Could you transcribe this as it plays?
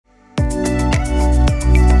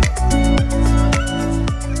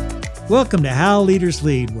Welcome to How Leaders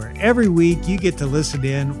Lead, where every week you get to listen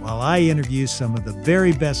in while I interview some of the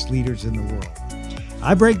very best leaders in the world.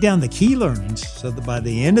 I break down the key learnings so that by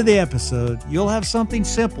the end of the episode, you'll have something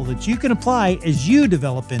simple that you can apply as you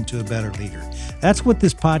develop into a better leader. That's what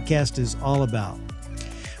this podcast is all about.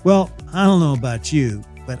 Well, I don't know about you,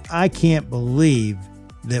 but I can't believe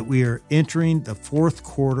that we are entering the fourth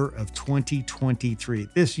quarter of 2023.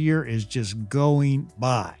 This year is just going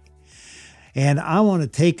by. And I want to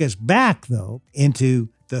take us back, though, into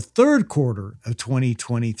the third quarter of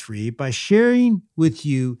 2023 by sharing with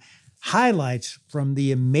you highlights from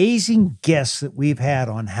the amazing guests that we've had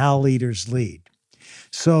on How Leaders Lead.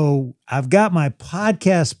 So I've got my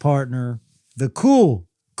podcast partner, the cool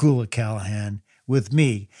Kula Callahan, with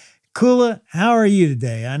me. Kula, how are you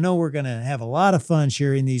today? I know we're going to have a lot of fun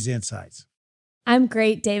sharing these insights. I'm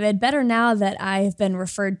great, David. Better now that I have been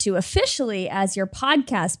referred to officially as your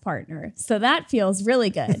podcast partner. So that feels really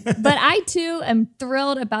good. But I too am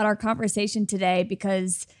thrilled about our conversation today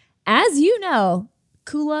because, as you know,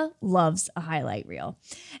 Kula loves a highlight reel.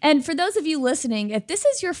 And for those of you listening, if this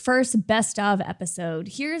is your first best of episode,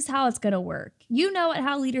 here's how it's going to work. You know at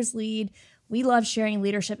How Leaders Lead, we love sharing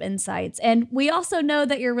leadership insights. And we also know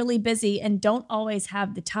that you're really busy and don't always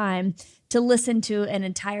have the time to listen to an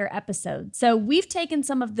entire episode. So we've taken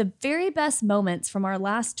some of the very best moments from our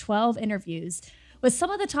last 12 interviews with some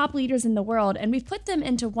of the top leaders in the world, and we've put them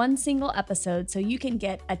into one single episode so you can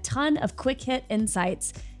get a ton of quick hit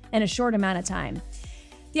insights in a short amount of time.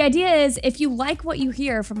 The idea is if you like what you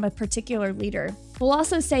hear from a particular leader, we'll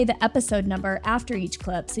also say the episode number after each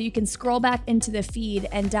clip so you can scroll back into the feed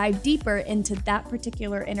and dive deeper into that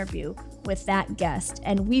particular interview with that guest.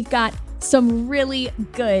 And we've got some really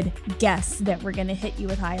good guests that we're going to hit you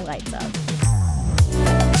with highlights of.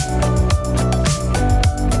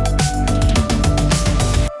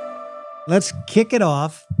 Let's kick it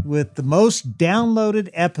off with the most downloaded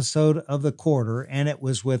episode of the quarter, and it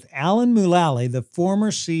was with Alan Mulally, the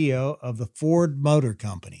former CEO of the Ford Motor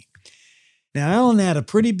Company. Now, Alan had a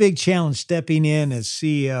pretty big challenge stepping in as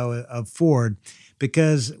CEO of Ford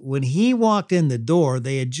because when he walked in the door,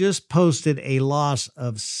 they had just posted a loss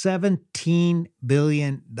of $17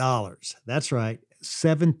 billion. That's right,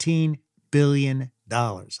 $17 billion.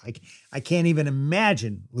 I can't even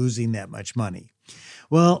imagine losing that much money.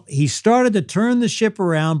 Well, he started to turn the ship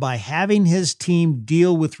around by having his team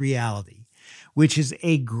deal with reality, which is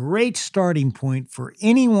a great starting point for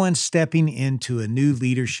anyone stepping into a new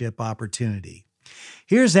leadership opportunity.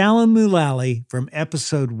 Here's Alan Mulally from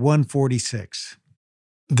episode 146.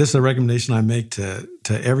 This is a recommendation I make to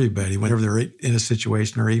everybody whenever they're in a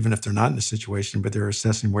situation, or even if they're not in a situation, but they're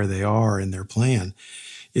assessing where they are in their plan,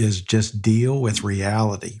 is just deal with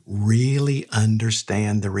reality. Really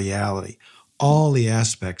understand the reality. All the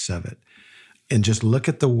aspects of it, and just look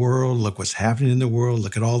at the world, look what's happening in the world,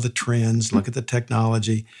 look at all the trends, look at the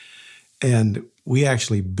technology. And we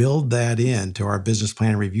actually build that into our business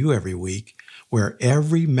plan review every week, where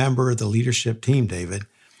every member of the leadership team, David,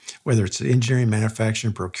 whether it's engineering,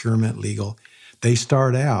 manufacturing, procurement, legal, they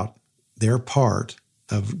start out their part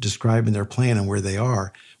of describing their plan and where they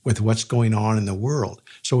are with what's going on in the world.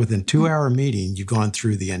 So within a 2-hour meeting, you've gone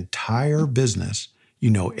through the entire business. You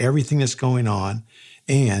know everything that's going on,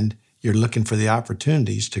 and you're looking for the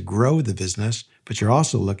opportunities to grow the business, but you're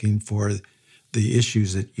also looking for the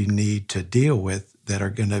issues that you need to deal with that are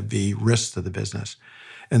going to be risks to the business.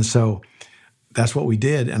 And so that's what we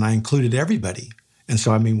did, and I included everybody. And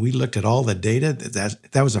so, we looked at all the data.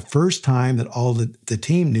 That was the first time that all the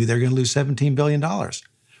team knew they were going to lose $17 billion.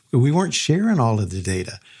 We weren't sharing all of the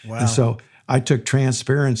data. Wow. And so I took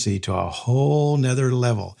transparency to a whole nother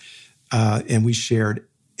level. And we shared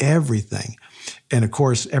everything. And of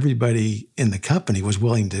course, everybody in the company was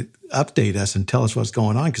willing to update us and tell us what's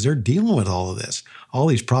going on because they're dealing with all of this, all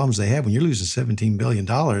these problems they have. When you're losing $17 billion,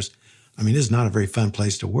 it's not a very fun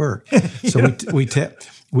place to work. So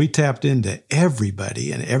we tapped into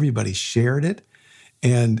everybody, and everybody shared it.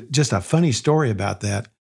 And just a funny story about that,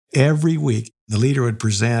 every week, the leader would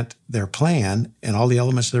present their plan and all the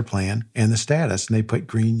elements of their plan and the status, and they put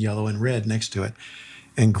green, yellow, and red next to it.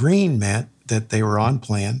 And green meant that they were on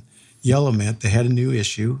plan. Yellow meant they had a new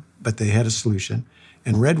issue, but they had a solution.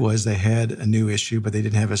 And red was they had a new issue, but they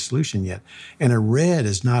didn't have a solution yet. And a red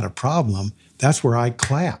is not a problem. That's where I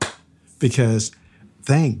clap because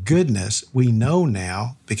thank goodness we know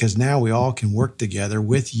now, because now we all can work together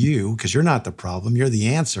with you because you're not the problem, you're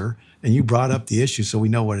the answer. And you brought up the issue so we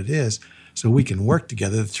know what it is. So we can work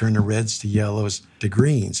together to turn the reds to yellows to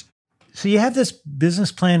greens. So you have this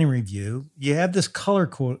business planning review, you have this color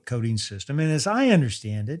coding system. And as I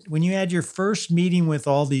understand it, when you had your first meeting with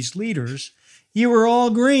all these leaders, you were all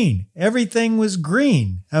green. Everything was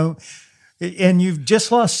green. And you've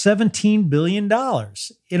just lost $17 billion.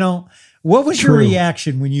 What was your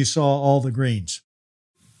reaction when you saw all the greens?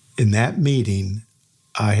 In that meeting,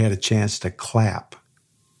 I had a chance to clap.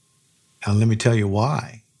 And let me tell you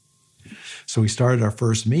why. So we started our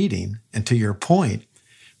first meeting, and to your point,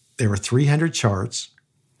 there were 300 charts,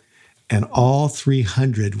 and all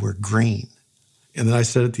 300 were green. And then I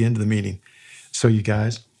said at the end of the meeting, so you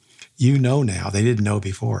guys, now, they didn't know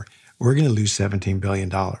before, we're going to lose $17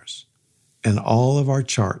 billion. And all of our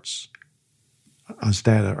charts on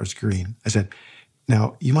Stata are green. I said,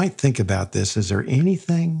 now, you might think about this. Is there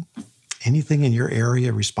anything in your area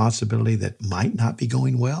of responsibility that might not be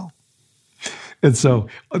going well? And so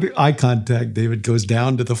the eye contact, David, goes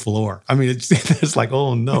down to the floor. I mean, it's like,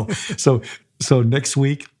 oh, no. So next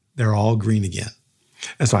week, they're all green again.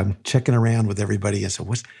 And so I'm checking around with everybody. And so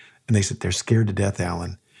and they said, they're scared to death,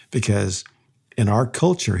 Alan, because in our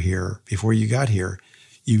culture here, before you got here,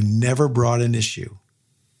 you never brought an issue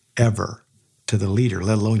ever to the leader,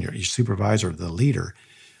 let alone your supervisor or the leader,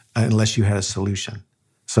 unless you had a solution.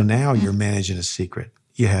 So now you're managing a secret.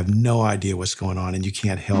 You have no idea what's going on, and you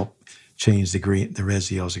can't help change the reds,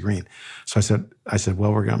 the yellows, the green. So I said,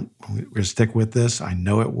 well, we're going to stick with this. I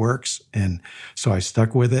know it works. And so I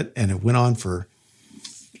stuck with it, and it went on for,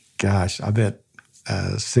 I bet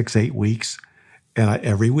 6-8 weeks. And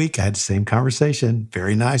every week I had the same conversation,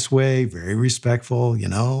 very nice way, very respectful,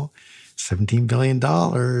 $17 billion.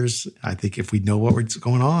 I think if we know what's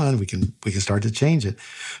going on, we can start to change it.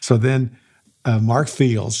 So then Mark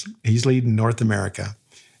Fields, he's leading North America.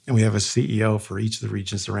 And we have a CEO for each of the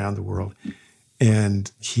regions around the world.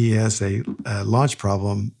 And he has a launch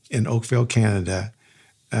problem in Oakville, Canada,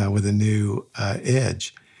 with a new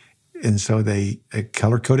Edge. And so they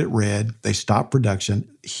color-code it red. They stop production.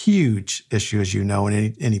 Huge issue, as you know,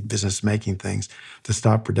 in any business making things, to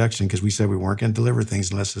stop production, because we said we weren't going to deliver things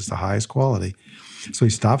unless it's the highest quality. So he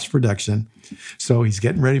stops production. So he's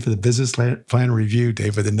getting ready for the business plan review,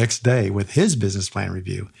 David, the next day with his business plan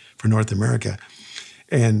review for North America.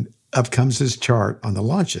 And up comes his chart on the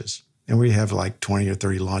launches. And we have like 20 or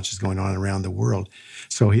 30 launches going on around the world.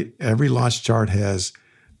 So every launch chart has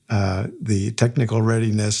the technical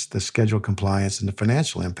readiness, the schedule compliance, and the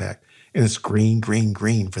financial impact. And it's green, green,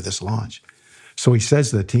 green for this launch. So he says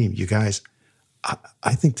to the team, you guys,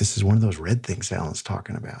 I think this is one of those red things Alan's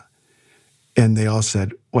talking about. And they all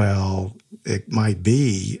said, well, it might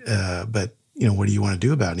be, but what do you want to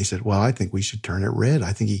do about it? And he said, well, I think we should turn it red.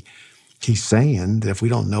 I think he's saying that if we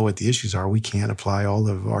don't know what the issues are, we can't apply all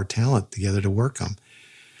of our talent together to work them.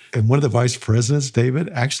 And one of the vice presidents, David,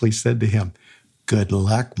 actually said to him, good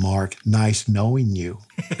luck, Mark. Nice knowing you.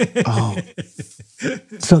 Oh.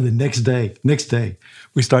 So the next day,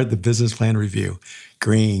 we started the business plan review.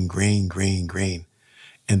 Green, green, green, green.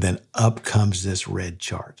 And then up comes this red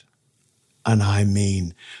chart. And I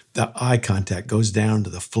mean, the eye contact goes down to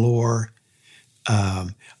the floor.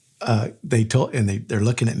 They're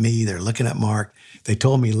looking at me, they're looking at Mark. They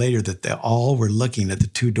told me later that they all were looking at the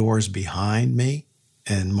two doors behind me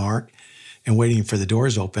and Mark and waiting for the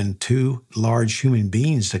doors open, two large human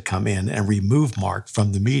beings to come in and remove Mark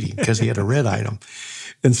from the meeting because he had a red item.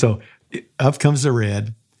 And so up comes the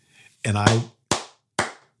red, and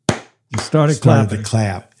you started clapping. To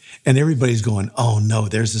clap. And everybody's going, oh no,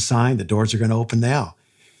 there's the sign, the doors are going to open now.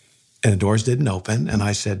 And the doors didn't open, and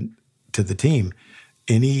I said to the team,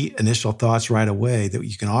 any initial thoughts right away that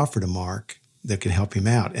you can offer to Mark that can help him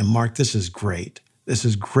out? And Mark, this is great. This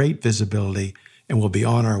is great visibility, and we'll be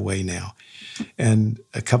on our way now. And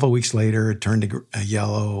a couple of weeks later, it turned to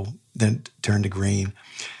yellow, then turned to green.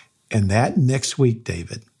 And that next week,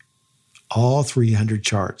 David, all 300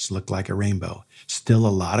 charts looked like a rainbow. Still a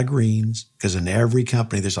lot of greens, because in every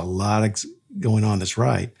company, there's a lot of going on that's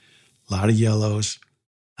right. A lot of yellows,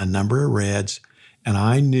 a number of reds. And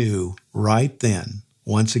I knew right then,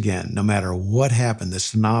 once again, no matter what happened, the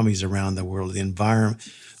tsunamis around the world, the environment,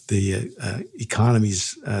 the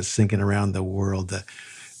economies sinking around the world,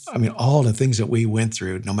 all the things that we went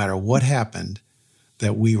through, no matter what happened,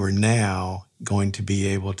 that we were now going to be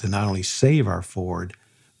able to not only save our Ford,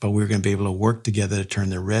 but we were going to be able to work together to turn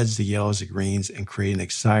the reds, the yellows, the greens, and create an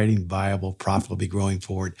exciting, viable, profitably growing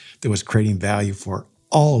Ford that was creating value for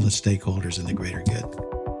all the stakeholders in the greater good.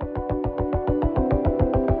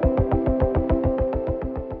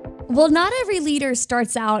 Well, not every leader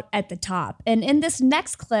starts out at the top. And in this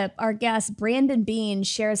next clip, our guest, Brandon Bean,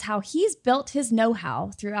 shares how he's built his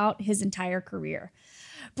know-how throughout his entire career.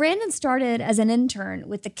 Brandon started as an intern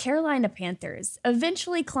with the Carolina Panthers,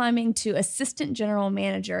 eventually climbing to assistant general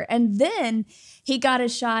manager, and then he got a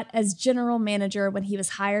shot as general manager when he was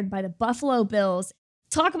hired by the Buffalo Bills.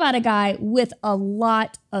 Talk about a guy with a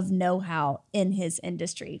lot of know-how in his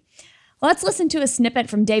industry. Let's listen to a snippet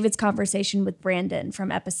from David's conversation with Brandon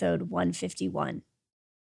from episode 151.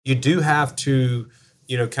 You do have to,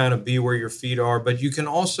 kind of be where your feet are, but you can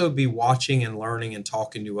also be watching and learning and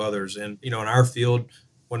talking to others. And, in our field,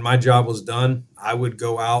 when my job was done, I would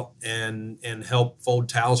go out and help fold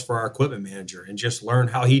towels for our equipment manager and just learn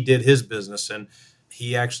how he did his business. And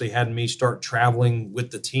he actually had me start traveling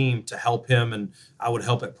with the team to help him, and I would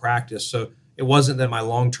help at practice. So it wasn't that my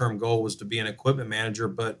long-term goal was to be an equipment manager,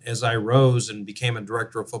 but as I rose and became a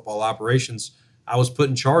director of football operations, I was put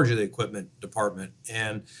in charge of the equipment department,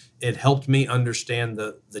 and it helped me understand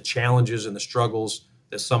the challenges and the struggles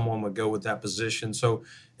that someone would go with that position. So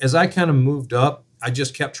as I kind of moved up, I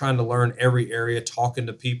just kept trying to learn every area, talking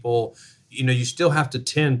to people. You still have to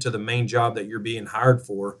tend to the main job that you're being hired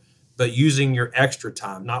for, but using your extra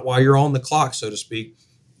time, not while you're on the clock, so to speak,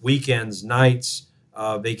 weekends, nights,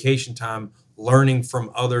 vacation time, learning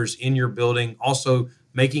from others in your building, also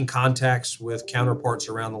making contacts with counterparts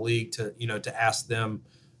around the league to ask them,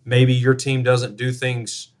 maybe your team doesn't do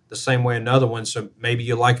things the same way another one, so maybe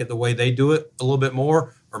you like it the way they do it a little bit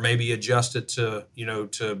more, or maybe adjust it to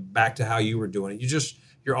back to how you were doing it.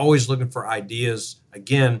 You're always looking for ideas,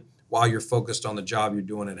 again, while you're focused on the job you're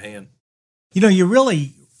doing at hand. You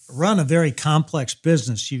really run a very complex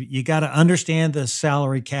business. You got to understand the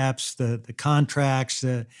salary caps, the contracts.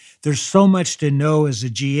 There's so much to know as a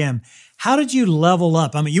GM. How did you level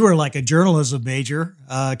up? I mean, you were like a journalism major,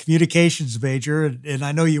 communications major, and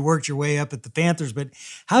I know you worked your way up at the Panthers, but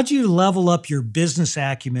how'd you level up your business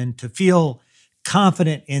acumen to feel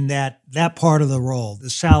confident in that part of the role,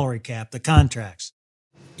 the salary cap, the contracts?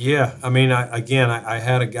 Yeah, I mean, I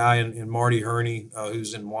had a guy in Marty Herney,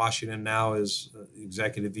 who's in Washington now, as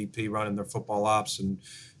executive VP running their football ops and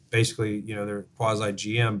basically, their quasi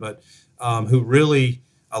GM, but who really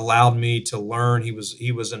allowed me to learn. He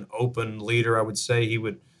was an open leader, I would say. He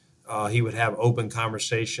would have open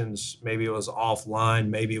conversations. Maybe it was offline,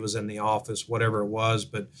 maybe it was in the office, whatever it was.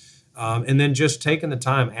 But and then just taking the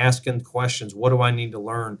time, asking questions. What do I need to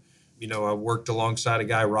learn? I worked alongside a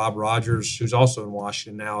guy, Rob Rogers, who's also in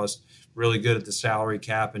Washington now, is really good at the salary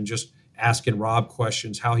cap, and just asking Rob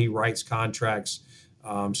questions, how he writes contracts,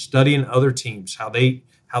 studying other teams, how they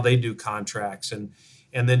do contracts, and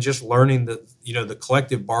then just learning the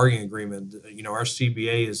collective bargaining agreement. Our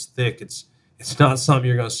CBA is thick. It's not something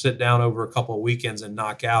you're going to sit down over a couple of weekends and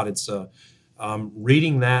knock out. It's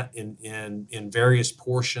reading that in various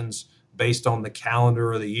portions based on the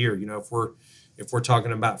calendar of the year. If we're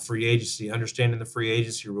talking about free agency, understanding the free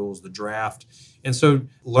agency rules, the draft. And so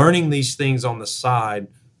learning these things on the side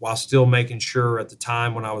while still making sure at the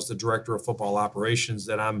time when I was the director of football operations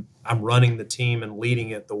that I'm running the team and leading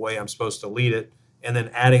it the way I'm supposed to lead it. And then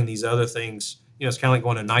adding these other things, it's kind of like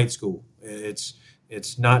going to night school.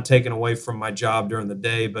 It's not taken away from my job during the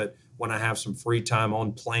day, but when I have some free time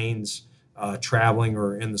on planes, traveling,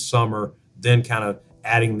 or in the summer, then kind of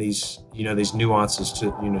adding these nuances to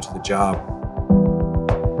the job.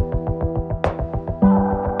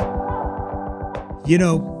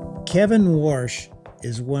 Kevin Warsh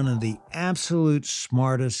is one of the absolute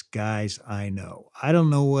smartest guys I know. I don't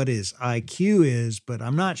know what his IQ is, but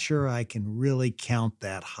I'm not sure I can really count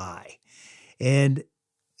that high. And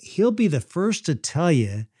he'll be the first to tell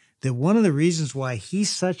you that one of the reasons why he's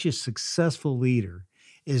such a successful leader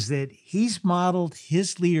is that he's modeled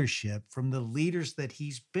his leadership from the leaders that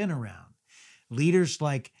he's been around. Leaders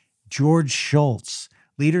like George Shultz,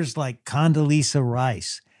 leaders like Condoleezza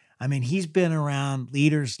Rice. I mean, he's been around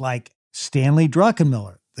leaders like Stanley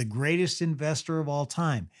Druckenmiller, the greatest investor of all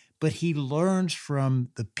time, but he learns from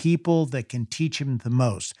the people that can teach him the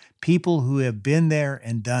most, people who have been there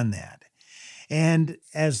and done that. And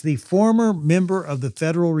as the former member of the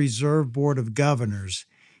Federal Reserve Board of Governors,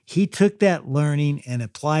 he took that learning and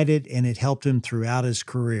applied it, and it helped him throughout his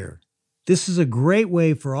career. This is a great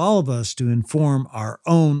way for all of us to inform our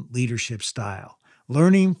own leadership style,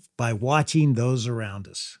 learning by watching those around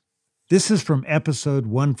us. This is from episode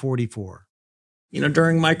 144.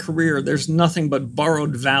 During my career, there's nothing but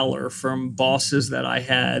borrowed valor from bosses that I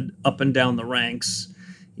had up and down the ranks.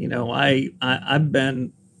 I've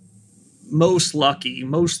been most lucky,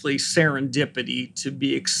 mostly serendipity, to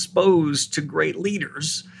be exposed to great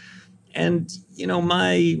leaders. And,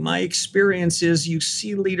 my experience is you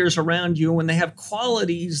see leaders around you when they have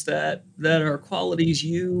qualities that are qualities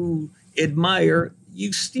you admire,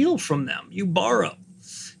 you steal from them, you borrow.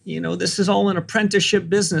 This is all an apprenticeship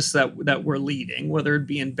business that we're leading, whether it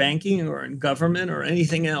be in banking or in government or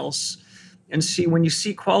anything else. And when you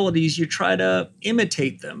see qualities, you try to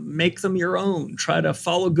imitate them, make them your own, try to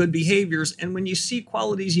follow good behaviors. And when you see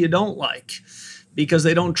qualities you don't like because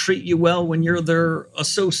they don't treat you well when you're their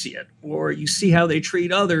associate, or you see how they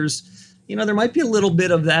treat others, there might be a little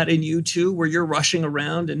bit of that in you too, where you're rushing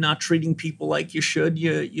around and not treating people like you should.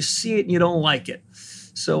 You see it and you don't like it.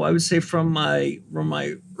 So I would say from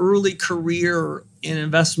my early career in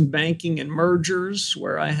investment banking and mergers,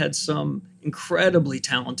 where I had some incredibly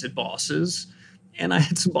talented bosses, and I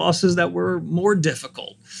had some bosses that were more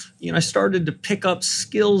difficult. I started to pick up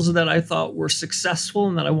skills that I thought were successful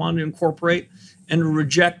and that I wanted to incorporate and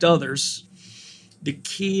reject others. The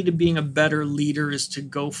key to being a better leader is to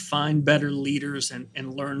go find better leaders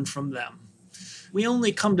and learn from them. We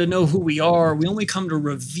only come to know who we are. We only come to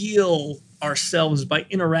reveal ourselves by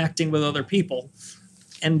interacting with other people.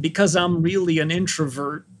 And because I'm really an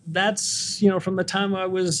introvert, that's, from the time I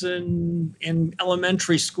was in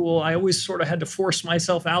elementary school, I always sort of had to force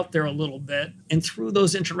myself out there a little bit. And through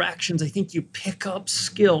those interactions, I think you pick up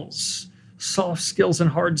skills, soft skills and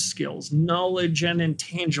hard skills, knowledge and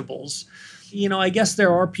intangibles. I guess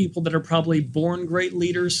there are people that are probably born great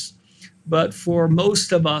leaders, but for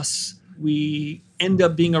most of us, we end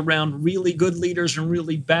up being around really good leaders and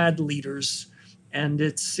really bad leaders. And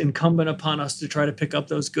it's incumbent upon us to try to pick up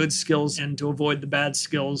those good skills and to avoid the bad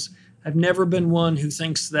skills. I've never been one who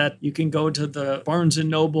thinks that you can go to the Barnes &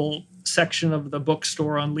 Noble section of the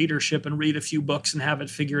bookstore on leadership and read a few books and have it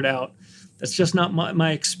figured out. That's just not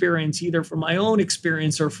my experience, either from my own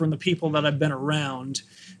experience or from the people that I've been around.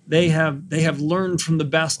 They have learned from the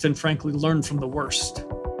best and frankly learned from the worst.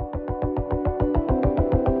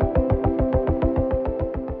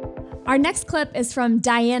 Our next clip is from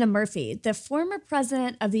Diana Murphy, the former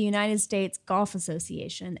president of the United States Golf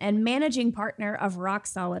Association and managing partner of Rock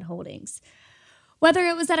Solid Holdings. Whether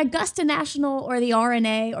it was at Augusta National or the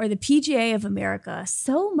R&A or the PGA of America,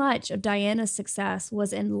 so much of Diana's success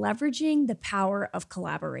was in leveraging the power of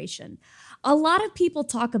collaboration. A lot of people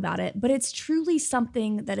talk about it, but it's truly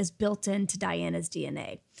something that is built into Diana's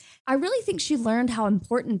DNA. I really think she learned how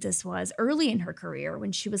important this was early in her career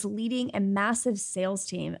when she was leading a massive sales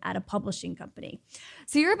team at a publishing company.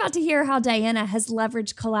 So you're about to hear how Diana has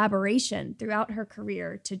leveraged collaboration throughout her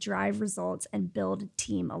career to drive results and build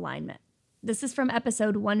team alignment. This is from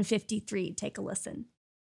episode 153. Take a listen.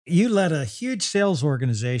 You led a huge sales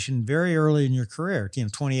organization very early in your career,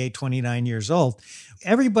 28, 29 years old.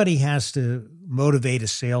 Everybody has to motivate a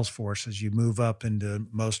sales force as you move up into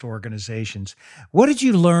most organizations. What did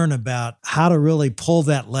you learn about how to really pull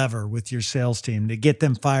that lever with your sales team to get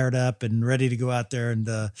them fired up and ready to go out there and,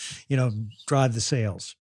 drive the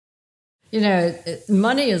sales?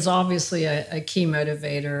 Money is obviously a key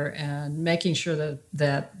motivator, and making sure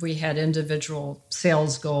that we had individual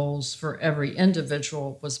sales goals for every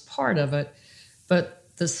individual was part of it. But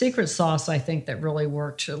the secret sauce, I think, that really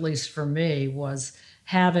worked, at least for me, was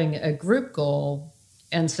having a group goal.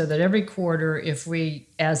 And so that every quarter, if we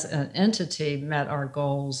as an entity met our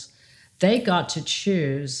goals, they got to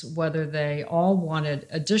choose whether they all wanted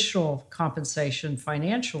additional compensation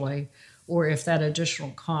financially, or if that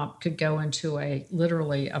additional comp could go into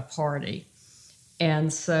literally a party.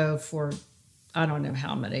 And so for, I don't know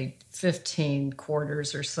how many, 15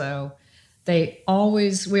 quarters or so, we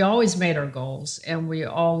always made our goals, and we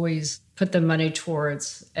always put the money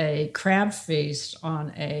towards a crab feast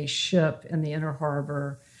on a ship in the Inner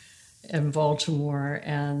Harbor in Baltimore.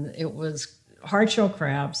 And it was hard-shell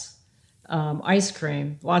crabs, ice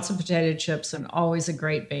cream, lots of potato chips, and always a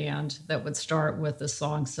great band that would start with the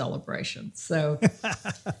song Celebration. So,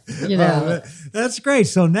 that's great.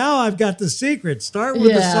 So now I've got the secret. Start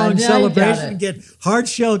with the song Celebration and get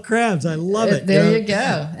hard-shelled crabs. I love it. There you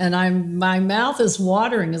go. And my mouth is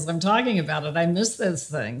watering as I'm talking about it. I miss those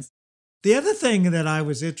things. The other thing that I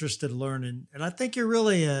was interested in learning, and I think you're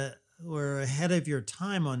really were ahead of your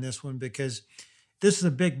time on this one, because this is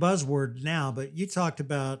a big buzzword now, but you talked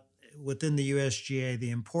about within the USGA,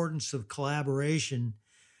 the importance of collaboration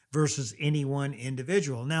versus any one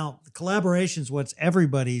individual. Now, collaboration is what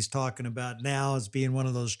everybody's talking about now as being one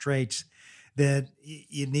of those traits that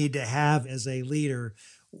you need to have as a leader.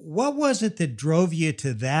 What was it that drove you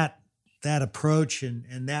to that approach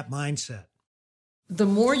and that mindset? The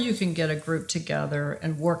more you can get a group together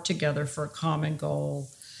and work together for a common goal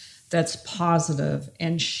that's positive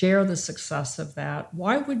and share the success of that,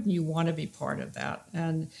 why wouldn't you want to be part of that?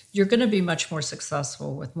 And you're going to be much more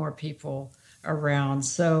successful with more people around.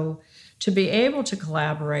 So to be able to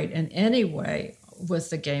collaborate in any way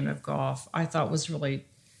with the game of golf, I thought was really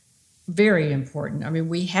very important. I mean,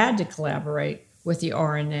 we had to collaborate with the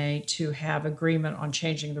R&A to have agreement on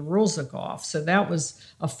changing the rules of golf. So that was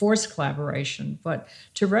a forced collaboration. But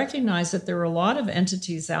to recognize that there were a lot of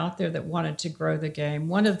entities out there that wanted to grow the game.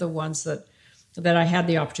 One of the ones that I had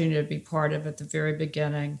the opportunity to be part of at the very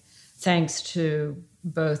beginning, thanks to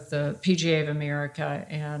both the PGA of America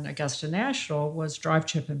and Augusta National, was Drive,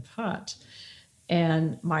 Chip, and Putt.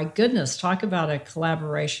 And my goodness, talk about a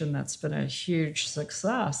collaboration that's been a huge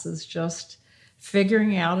success, is just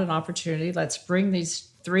figuring out an opportunity. Let's bring these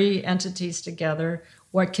three entities together.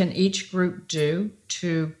 What can each group do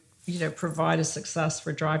to, provide a success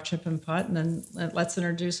for Drive, Chip, and Putt? And then let's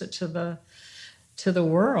introduce it to the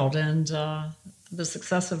world. And the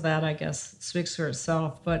success of that, I guess, speaks for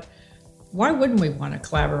itself. But why wouldn't we want to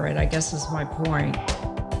collaborate, I guess, is my point.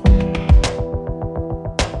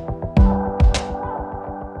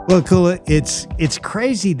 Well, Kula, it's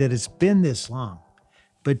crazy that it's been this long.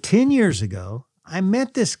 But 10 years ago, I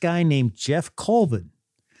met this guy named Jeff Colvin,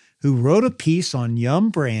 who wrote a piece on Yum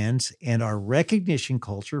Brands and our recognition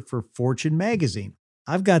culture for Fortune magazine.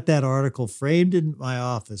 I've got that article framed in my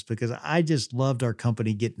office because I just loved our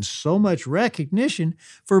company getting so much recognition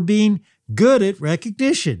for being good at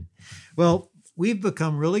recognition. Well, we've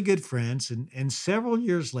become really good friends, and several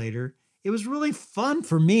years later, it was really fun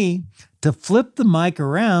for me to flip the mic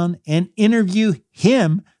around and interview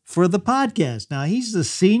him for the podcast. Now, he's the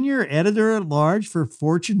senior editor at large for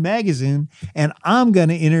Fortune magazine, and I'm going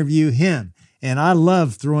to interview him. And I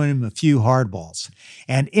love throwing him a few hardballs.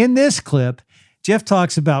 And in this clip, Jeff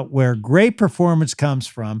talks about where great performance comes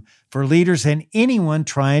from for leaders and anyone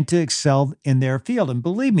trying to excel in their field. And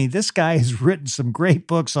believe me, this guy has written some great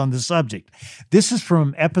books on the subject. This is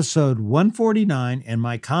from episode 149 and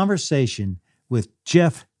my conversation with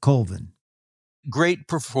Jeff Colvin. Great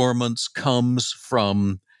performance comes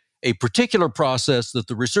from a particular process that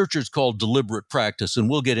the researchers call deliberate practice, and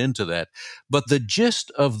we'll get into that. But the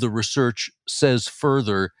gist of the research says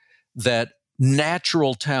further that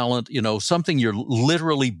natural talent, something you're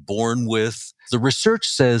literally born with, the research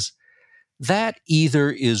says that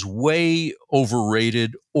either is way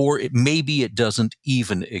overrated or maybe it doesn't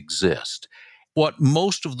even exist. What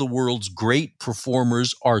most of the world's great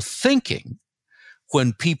performers are thinking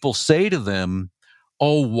when people say to them,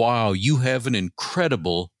 "Oh, wow, you have an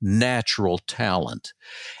incredible natural talent."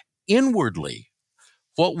 Inwardly,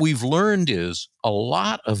 what we've learned is a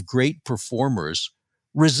lot of great performers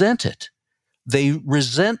resent it. They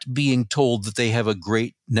resent being told that they have a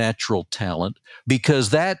great natural talent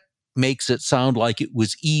because that makes it sound like it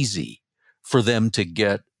was easy for them to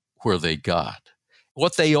get where they got.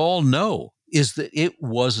 What they all know is that it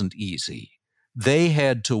wasn't easy. They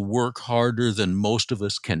had to work harder than most of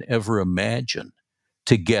us can ever imagine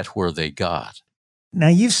to get where they got. Now,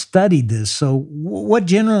 you've studied this, so what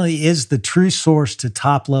generally is the true source to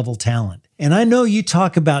top-level talent? And I know you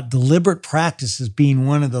talk about deliberate practice as being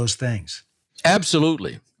one of those things.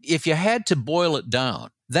 Absolutely. If you had to boil it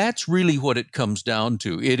down, that's really what it comes down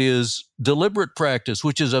to. It is deliberate practice,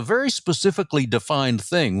 which is a very specifically defined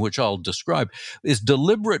thing, which I'll describe, is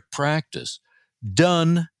deliberate practice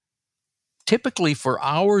done typically for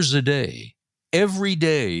hours a day, every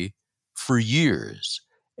day, for years.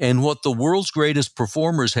 And what the world's greatest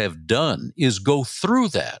performers have done is go through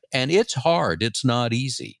that. And it's hard. It's not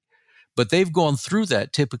easy. But they've gone through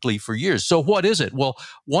that typically for years. So what is it? Well,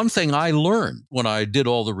 one thing I learned when I did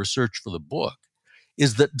all the research for the book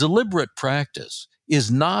is that deliberate practice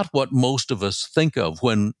is not what most of us think of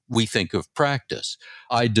when we think of practice.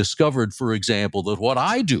 I discovered, for example, that what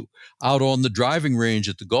I do out on the driving range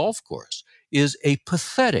at the golf course is a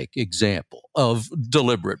pathetic example of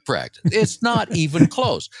deliberate practice. It's not even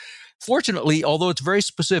close. Fortunately, although it's very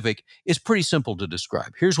specific, it's pretty simple to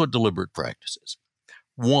describe. Here's what deliberate practice is.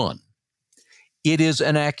 1, it is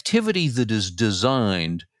an activity that is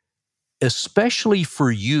designed especially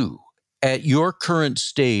for you at your current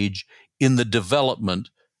stage in the development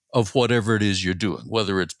of whatever it is you're doing,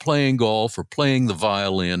 whether it's playing golf or playing the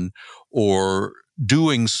violin or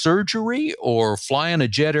doing surgery or flying a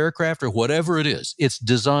jet aircraft or whatever it is. It's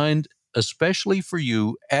designed especially for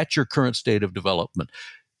you at your current state of development.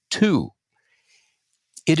 2,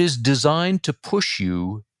 it is designed to push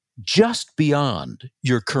you just beyond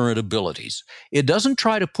your current abilities. It doesn't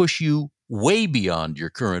try to push you way beyond your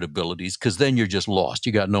current abilities because then you're just lost.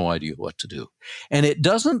 You got no idea what to do. And it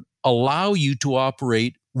doesn't allow you to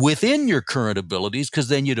operate within your current abilities because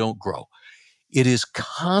then you don't grow. It is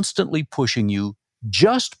constantly pushing you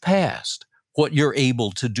just past what you're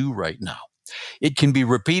able to do right now. It can be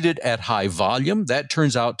repeated at high volume. That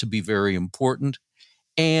turns out to be very important.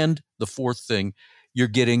 And the 4th thing, you're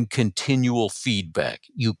getting continual feedback.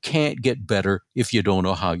 You can't get better if you don't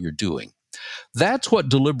know how you're doing. That's what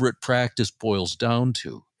deliberate practice boils down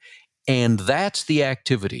to. And that's the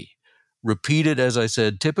activity, repeated, as I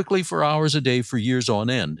said, typically for hours a day for years on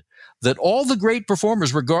end, that all the great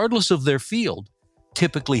performers, regardless of their field,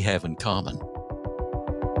 typically have in common.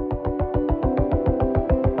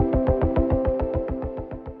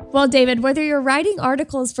 Well, David, whether you're writing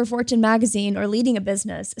articles for Fortune magazine or leading a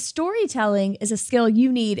business, storytelling is a skill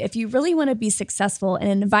you need if you really want to be successful and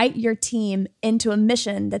invite your team into a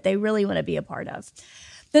mission that they really want to be a part of.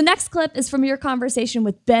 The next clip is from your conversation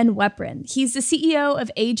with Ben Weprin. He's the CEO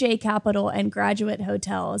of AJ Capital and Graduate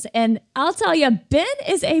Hotels. And I'll tell you, Ben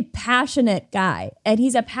is a passionate guy, and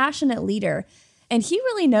he's a passionate leader. And he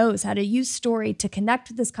really knows how to use story to connect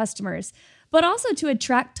with his customers, but also to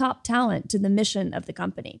attract top talent to the mission of the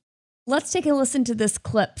company. Let's take a listen to this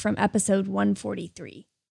clip from episode 143.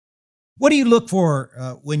 What do you look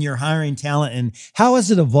for when you're hiring talent, and how has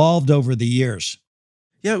it evolved over the years?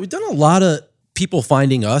 Yeah, we've done a lot of people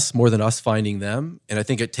finding us more than us finding them. And I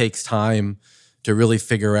think it takes time to really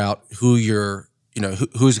figure out who you're,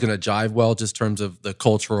 who's going to jive well, just in terms of the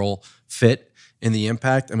cultural fit and the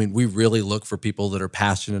impact. I mean, we really look for people that are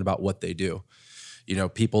passionate about what they do.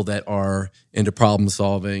 People that are into problem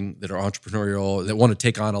solving, that are entrepreneurial, that want to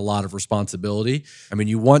take on a lot of responsibility. I mean,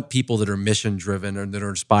 you want people that are mission driven and that are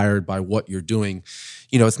inspired by what you're doing.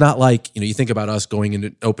 It's not like, you think about us going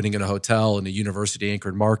into opening in a hotel in a university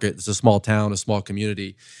anchored market. It's a small town, a small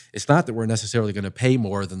community. It's not that we're necessarily going to pay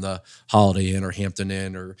more than the Holiday Inn or Hampton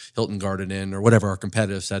Inn or Hilton Garden Inn or whatever our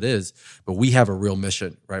competitive set is, but we have a real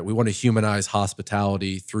mission, right? We want to humanize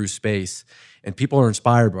hospitality through space. And people are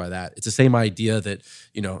inspired by that. It's the same idea that,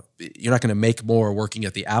 you're not going to make more working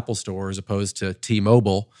at the Apple store as opposed to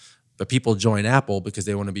T-Mobile, but people join Apple because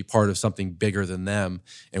they want to be part of something bigger than them.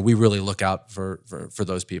 And we really look out for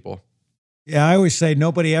those people. Yeah, I always say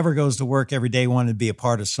nobody ever goes to work every day wanting to be a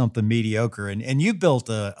part of something mediocre. And you built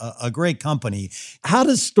a great company. How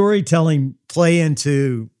does storytelling play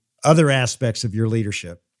into other aspects of your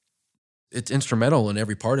leadership? It's instrumental in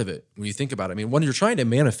every part of it when you think about it. I mean, when you're trying to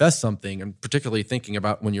manifest something, and particularly thinking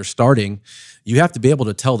about when you're starting, you have to be able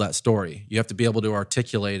to tell that story. You have to be able to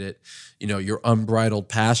articulate it, your unbridled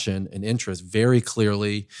passion and interest very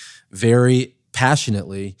clearly, very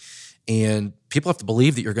passionately, and people have to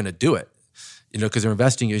believe that you're going to do it. Because they're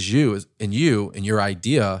investing in you and your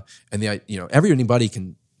idea, and everybody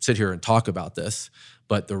can sit here and talk about this,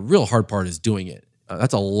 but the real hard part is doing it.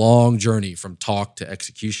 That's a long journey from talk to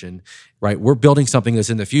execution, right? We're building something that's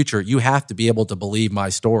in the future. You have to be able to believe my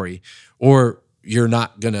story, or you're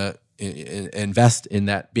not going to invest in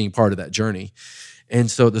that being part of that journey. And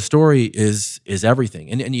so the story is everything.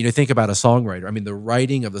 And think about a songwriter. I mean, the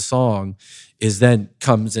writing of the song then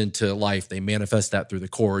comes into life. They manifest that through the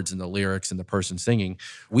chords and the lyrics and the person singing.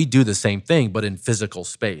 We do the same thing, but in physical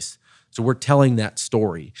space. So we're telling that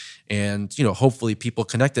story, and hopefully people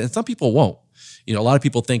connect it. And some people won't. A lot of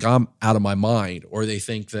people think I'm out of my mind, or they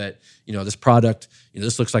think that, this product,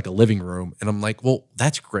 this looks like a living room. And I'm like, well,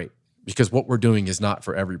 that's great, because what we're doing is not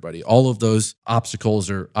for everybody. All of those obstacles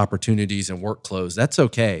or opportunities and workflows, that's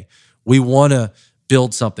okay. We want to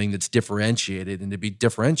build something that's differentiated, and to be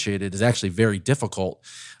differentiated is actually very difficult.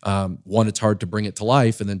 One, it's hard to bring it to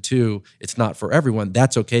life, and then two, it's not for everyone.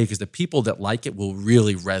 That's okay, because the people that like it will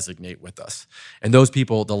really resonate with us. And those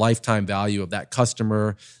people, the lifetime value of that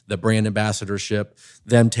customer, the brand ambassadorship,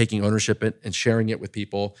 them taking ownership and sharing it with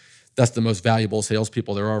people, that's the most valuable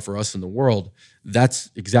salespeople there are for us in the world. That's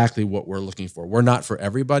exactly what we're looking for. We're not for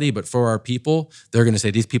everybody, but for our people, they're going to say,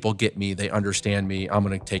 these people get me, they understand me, I'm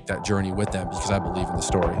going to take that journey with them because I believe in the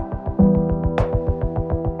story.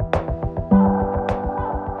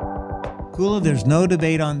 Kula, there's no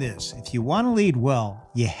debate on this. If you want to lead well,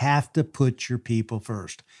 you have to put your people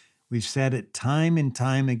first. We've said it time and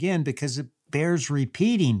time again because it bears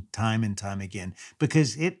repeating time and time again,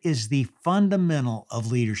 because it is the fundamental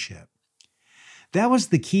of leadership. That was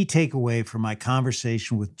the key takeaway from my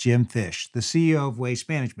conversation with Jim Fish, the CEO of Waste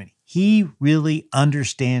Management. He really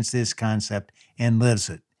understands this concept and lives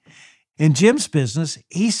it. In Jim's business,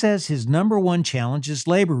 he says his number one challenge is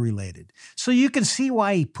labor related. So you can see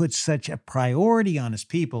why he puts such a priority on his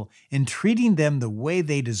people in treating them the way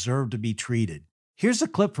they deserve to be treated. Here's a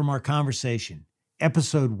clip from our conversation,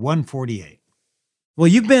 episode 148. Well,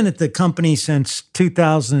 you've been at the company since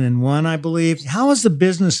 2001, I believe. How has the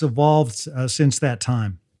business evolved since that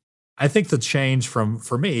time? I think the change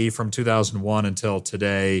for me from 2001 until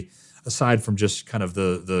today, aside from just kind of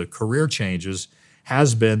the career changes,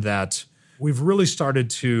 has been that we've really started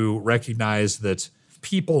to recognize that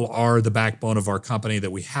people are the backbone of our company,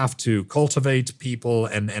 that we have to cultivate people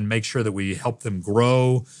and make sure that we help them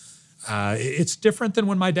grow. It's different than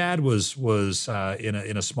when my dad was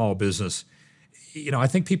in a small business. I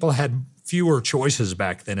think people had fewer choices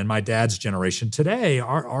back then in my dad's generation. Today,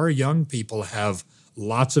 our young people have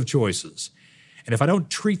lots of choices. And if I don't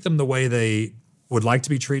treat them the way they would like to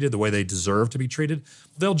be treated, the way they deserve to be treated,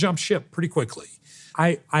 they'll jump ship pretty quickly.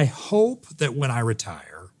 I hope that when I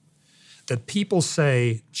retire, that people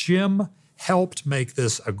say, Jim helped make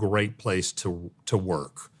this a great place to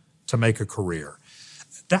work, to make a career.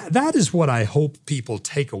 That is what I hope people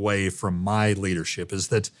take away from my leadership, is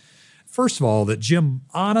that, first of all, that Jim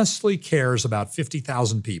honestly cares about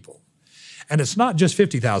 50,000 people. And it's not just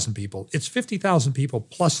 50,000 people, it's 50,000 people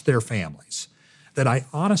plus their families. That I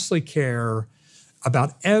honestly care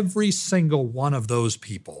about every single one of those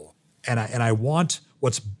people. And I want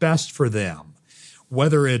what's best for them,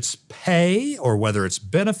 whether it's pay or whether it's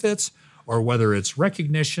benefits or whether it's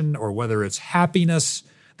recognition or whether it's happiness,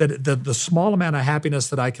 that the small amount of happiness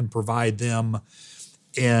that I can provide them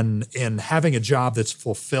in having a job that's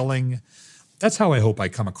fulfilling. That's how I hope I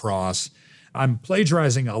come across. I'm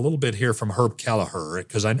plagiarizing a little bit here from Herb Kelleher,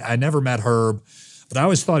 because I never met Herb, but I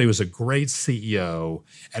always thought he was a great CEO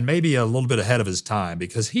and maybe a little bit ahead of his time,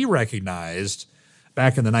 because he recognized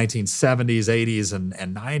back in the 1970s, 80s, and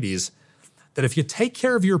 90s that if you take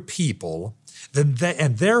care of your people, then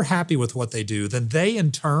they're happy with what they do, then they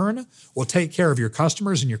in turn will take care of your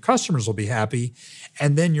customers, and your customers will be happy,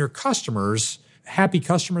 and then your customers, happy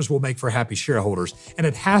customers, will make for happy shareholders. And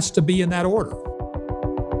it has to be in that order.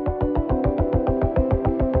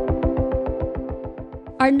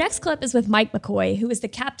 Our next clip is with Mike McCoy, who is the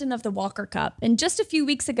captain of the Walker Cup. And just a few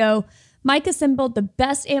weeks ago, Mike assembled the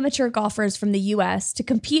best amateur golfers from the U.S. to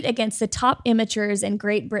compete against the top amateurs in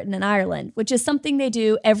Great Britain and Ireland, which is something they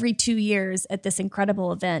do every 2 years at this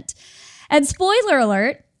incredible event. And spoiler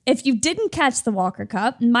alert, if you didn't catch the Walker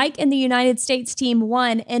Cup, Mike and the United States team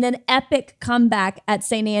won in an epic comeback at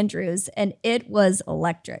St. Andrews, and it was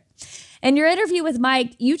electric. In your interview with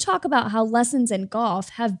Mike, you talk about how lessons in golf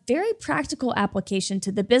have very practical application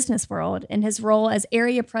to the business world in his role as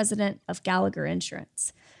area president of Gallagher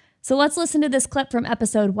Insurance. So let's listen to this clip from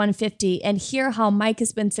episode 150 and hear how Mike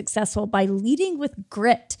has been successful by leading with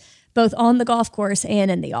grit, both on the golf course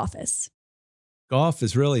and in the office. Golf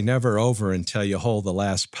is really never over until you hold the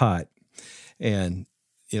last putt. And,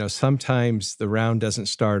 sometimes the round doesn't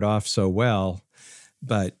start off so well,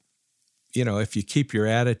 but if you keep your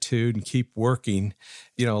attitude and keep working,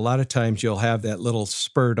 a lot of times you'll have that little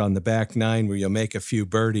spurt on the back nine where you'll make a few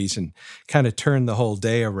birdies and kind of turn the whole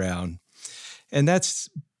day around. And that's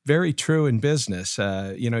very true in business.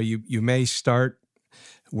 You may start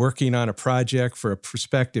working on a project for a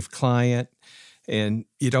prospective client and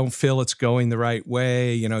you don't feel it's going the right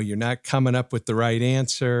way. You're not coming up with the right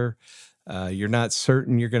answer. You're not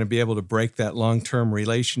certain you're going to be able to break that long-term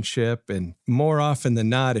relationship. And more often than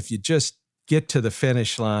not, if you just get to the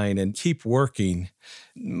finish line and keep working,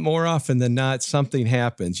 more often than not, something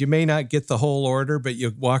happens. You may not get the whole order, but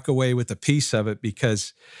you walk away with a piece of it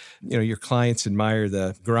because, your clients admire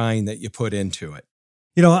the grind that you put into it.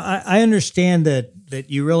 I understand that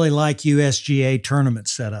you really like USGA tournament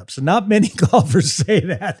setups, and not many golfers say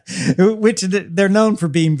that, which they're known for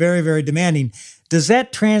being very, very demanding. Does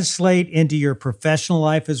that translate into your professional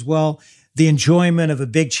life as well? The enjoyment of a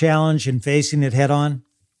big challenge and facing it head on?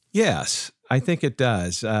 Yes, I think it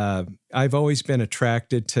does. I've always been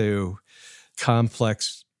attracted to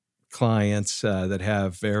complex clients that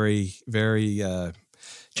have very, very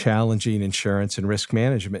challenging insurance and risk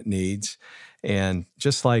management needs. And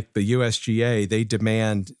just like the USGA, they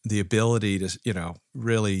demand the ability to,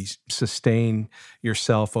 really sustain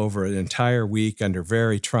yourself over an entire week under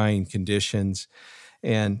very trying conditions.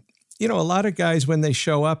 And, a lot of guys, when they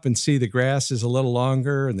show up and see the grass is a little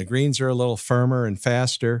longer and the greens are a little firmer and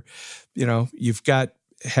faster, you've got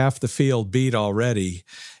half the field beat already.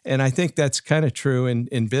 And I think that's kind of true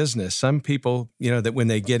in business. Some people, that when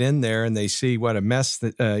they get in there and they see what a mess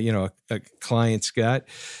that, a client's got,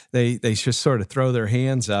 they just sort of throw their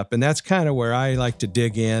hands up. And that's kind of where I like to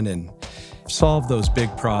dig in and solve those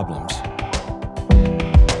big problems.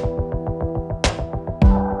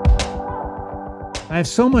 I have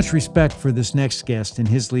so much respect for this next guest and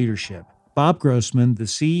his leadership. Bob Grossman, the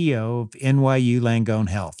CEO of NYU Langone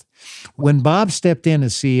Health. When Bob stepped in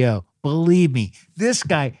as CEO, believe me, this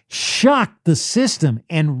guy shocked the system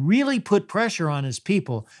and really put pressure on his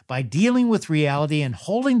people by dealing with reality and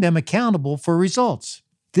holding them accountable for results.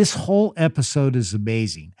 This whole episode is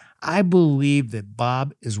amazing. I believe that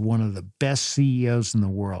Bob is one of the best CEOs in the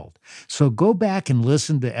world. So go back and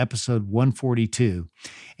listen to episode 142,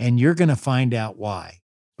 and you're going to find out why.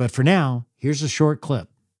 But for now, here's a short clip.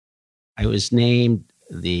 I was named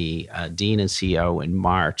the Dean and CEO in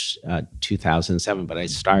March 2007, but I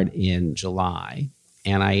started in July.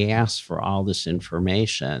 And I asked for all this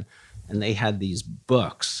information. And they had these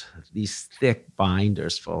books, these thick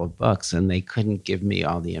binders full of books, and they couldn't give me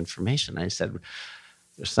all the information. I said,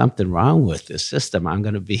 there's something wrong with this system. I'm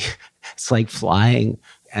going to be, it's like flying.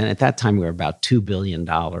 And at that time, we were about $2 billion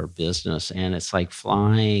business. And it's like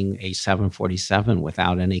flying a 747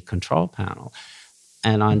 without any control panel.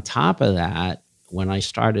 And on top of that, when I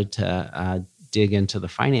started to dig into the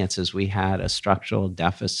finances, we had a structural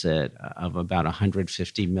deficit of about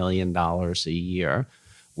 $150 million a year,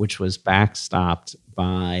 which was backstopped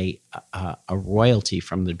by a royalty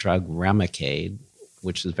from the drug Remicade,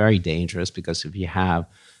 which is very dangerous because if you have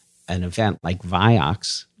an event like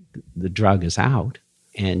Vioxx, the drug is out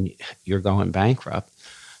and you're going bankrupt.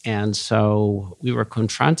 And so we were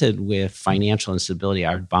confronted with financial instability.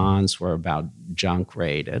 Our bonds were about junk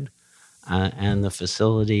rated, and the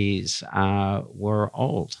facilities were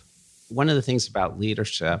old. One of the things about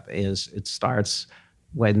leadership is it starts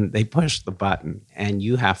when they push the button and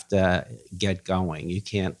you have to get going. You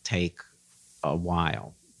can't take a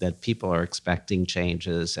while. That people are expecting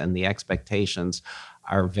changes and the expectations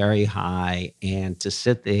are very high. And to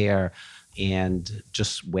sit there and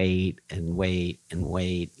just wait and wait and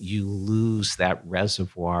wait, you lose that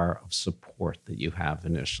reservoir of support that you have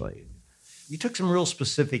initially. You took some real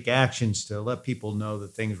specific actions to let people know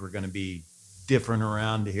that things were going to be different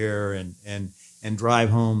around here and drive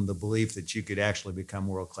home the belief that you could actually become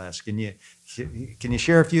world-class. Can you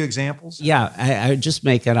share a few examples? Yeah, I would just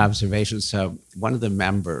make an observation. So one of the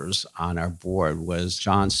members on our board was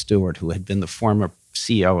John Stewart, who had been the former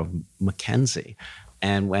CEO of McKinsey.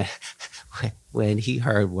 And when he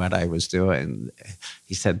heard what I was doing,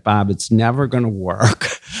 he said, Bob, it's never going to work.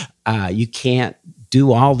 You can't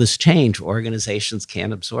do all this change. Organizations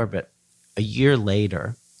can't absorb it. A year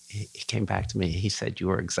later, he came back to me. He said, you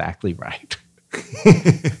were exactly right.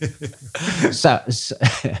 so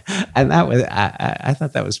and that was I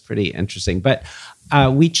thought that was pretty interesting. But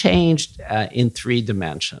we changed in 3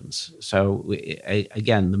 dimensions. So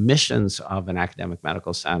again, the missions of an academic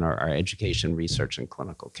medical center are education, research, and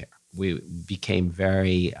clinical care. We became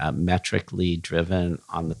very metrically driven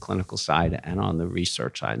on the clinical side and on the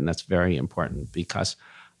research side, and that's very important because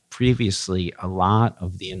previously a lot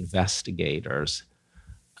of the investigators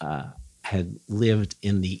had lived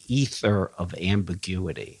in the ether of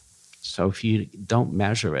ambiguity. So if you don't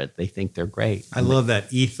measure it, they think they're great. I love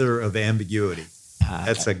that ether of ambiguity.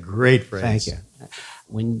 That's a great phrase. Thank you.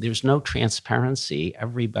 When there's no transparency,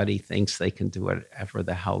 everybody thinks they can do whatever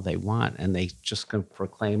the hell they want, and they just can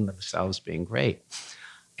proclaim themselves being great.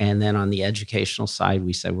 And then on the educational side,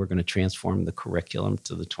 we said we're going to transform the curriculum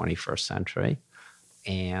to the 21st century.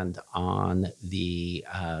 And on the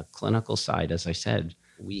clinical side, as I said,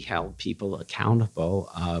 we held people accountable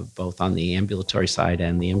both on the ambulatory side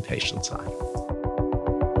and the inpatient side.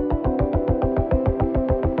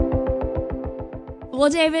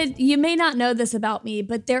 Well, David, you may not know this about me,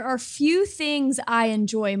 but there are few things I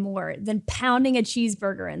enjoy more than pounding a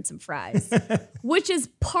cheeseburger and some fries, which is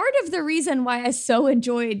part of the reason why I so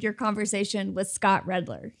enjoyed your conversation with Scott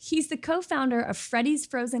Redler. He's the co-founder of Freddy's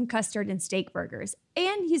Frozen Custard and Steak Burgers,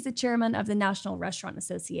 and he's the chairman of the National Restaurant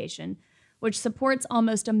Association, which supports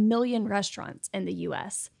almost 1 million restaurants in the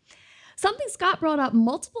U.S. Something Scott brought up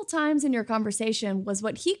multiple times in your conversation was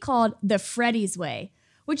what he called the Freddy's way,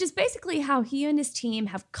 which is basically how he and his team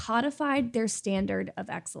have codified their standard of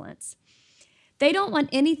excellence. They don't want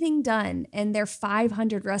anything done in their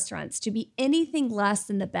 500 restaurants to be anything less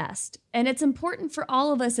than the best. And it's important for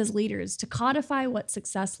all of us as leaders to codify what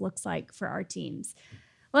success looks like for our teams.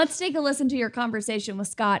 Let's take a listen to your conversation with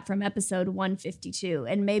Scott from episode 152,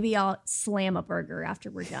 and maybe I'll slam a burger after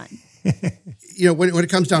we're done. You know, when it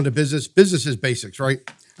comes down to business is basics, right?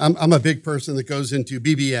 I'm a big person that goes into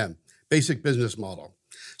BBM, basic business model.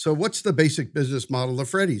 So what's the basic business model of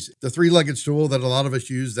Freddy's? The 3-legged stool that a lot of us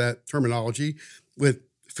use that terminology with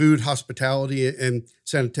food, hospitality, and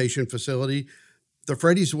sanitation facility. The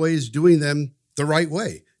Freddy's way is doing them the right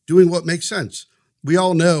way, doing what makes sense. We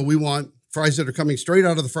all know we want fries that are coming straight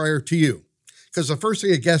out of the fryer to you. Because the first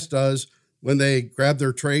thing a guest does when they grab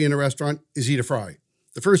their tray in a restaurant is eat a fry.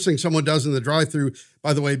 The first thing someone does in the drive-thru,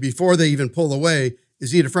 by the way, before they even pull away,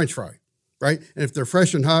 is eat a French fry, right? And if they're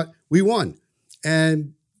fresh and hot, we won.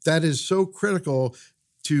 And that is so critical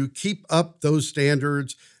to keep up those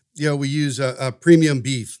standards. You know, we use a premium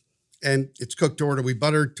beef and it's cooked to order. We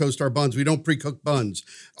butter toast our buns. We don't pre-cook buns.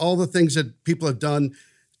 All the things that people have done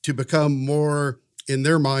to become more, in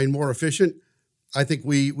their mind, more efficient. I think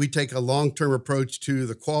we take a long-term approach to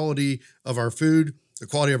the quality of our food, the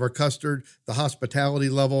quality of our custard, the hospitality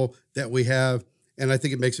level that we have, and I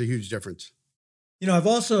think it makes a huge difference. You know, I've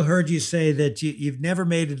also heard you say that you've never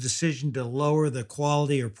made a decision to lower the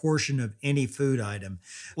quality or portion of any food item.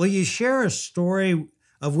 Will you share a story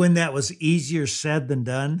of when that was easier said than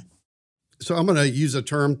done? So I'm going to use a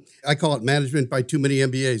term, I call it management by too many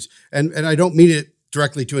MBAs. And I don't mean it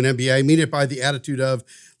directly to an MBA. I mean it by the attitude of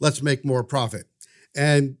let's make more profit.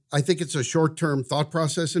 And I think it's a short-term thought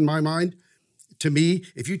process in my mind. To me,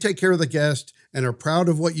 if you take care of the guest and are proud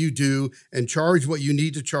of what you do and charge what you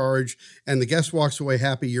need to charge, and the guest walks away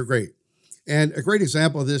happy, you're great. And a great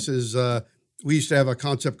example of this is we used to have a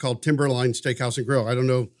concept called Timberline Steakhouse and Grill. I don't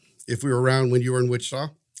know if we were around when you were in Wichita.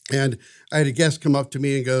 And I had a guest come up to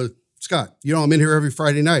me and go, Scott, you know, I'm in here every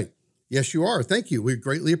Friday night. Yes, you are. Thank you. We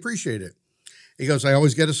greatly appreciate it. He goes, I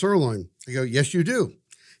always get a sirloin. I go, yes, you do.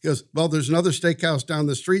 He goes, well, there's another steakhouse down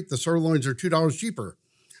the street. The sirloins are $2 cheaper.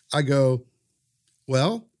 I go,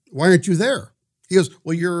 well, why aren't you there? He goes,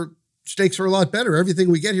 well, your steaks are a lot better. Everything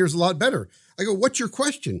we get here is a lot better. I go, what's your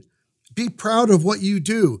question? Be proud of what you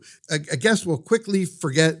do. A guest will quickly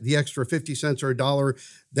forget the extra 50 cents or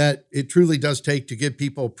 $1 that it truly does take to give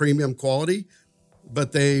people premium quality,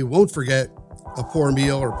 but they won't forget a poor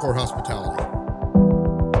meal or poor hospitality.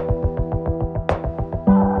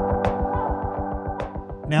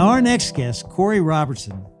 Now, our next guest, Corey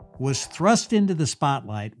Robertson, was thrust into the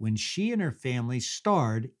spotlight when she and her family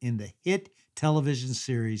starred in the hit television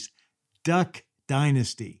series Duck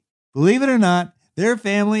Dynasty. Believe it or not, their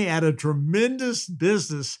family had a tremendous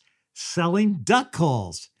business selling duck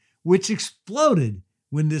calls, which exploded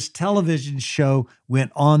when this television show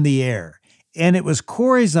went on the air. And it was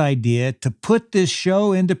Corey's idea to put this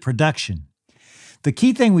show into production. The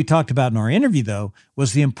key thing we talked about in our interview, though,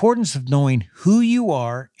 was the importance of knowing who you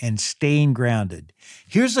are and staying grounded.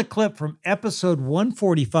 Here's a clip from episode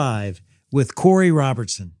 145 with Corey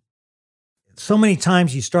Robertson. So many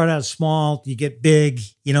times you start out small, you get big,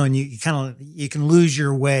 you know, and you can lose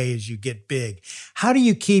your way as you get big. How do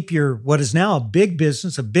you keep your, what is now a big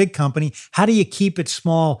business, a big company, how do you keep it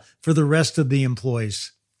small for the rest of the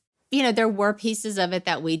employees? You know, there were pieces of it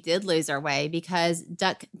that we did lose our way because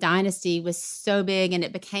Duck Dynasty was so big and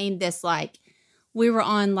it became this like, we were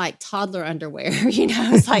on like toddler underwear, you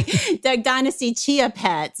know, it's like Duck Dynasty Chia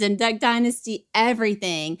Pets and Duck Dynasty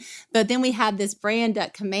everything. But then we have this brand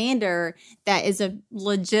Duck Commander that is a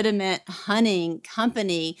legitimate hunting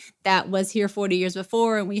company that was here 40 years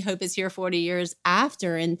before and we hope is here 40 years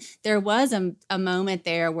after. And there was a moment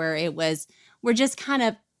there where we're just kind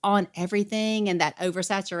of on everything, and that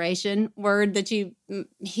oversaturation word that you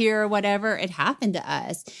hear or whatever, it happened to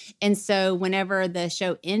us. And so whenever the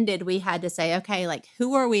show ended, we had to say, okay, like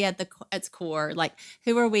who are we at its core? Like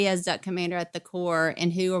who are we as Duck Commander at the core,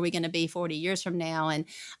 and who are we going to be 40 years from now?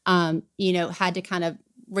 And, you know, had to kind of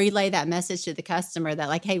relay that message to the customer that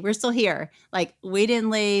like, hey, we're still here. Like we didn't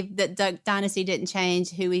leave, that Duck Dynasty didn't change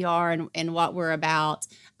who we are and what we're about.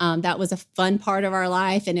 That was a fun part of our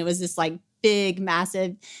life. And it was just like big,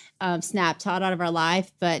 massive snapshot out of our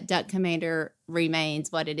life, but Duck Commander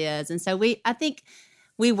remains what it is. And so I think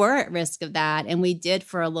we were at risk of that. And we did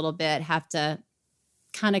for a little bit have to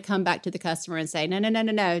kind of come back to the customer and say,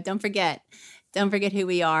 no, don't forget who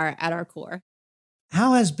we are at our core.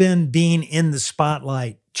 How has being in the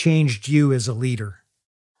spotlight changed you as a leader?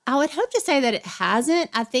 I would hope to say that it hasn't.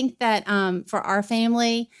 I think that for our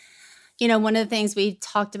family, you know, one of the things we've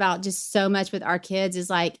talked about just so much with our kids is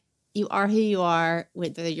like, you are who you are,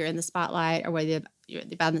 whether you're in the spotlight or whether you're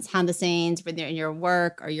behind the scenes, whether you're in your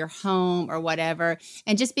work or your home or whatever,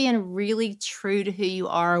 and just being really true to who you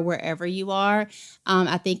are wherever you are,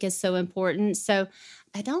 I think is so important. So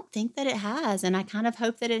I don't think that it has, and I kind of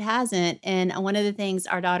hope that it hasn't. And one of the things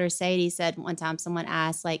our daughter Sadie said one time, someone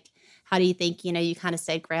asked, like, how do you think, you know, you kind of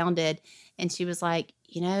stayed grounded? And she was like,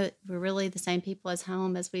 you know, we're really the same people at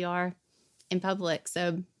home as we are in public.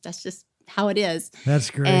 So that's just how it is. That's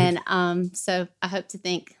great. And so I hope to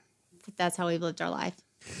think that that's how we've lived our life.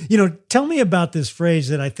 You know, tell me about this phrase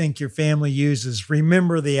that I think your family uses,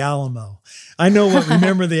 remember the Alamo. I know what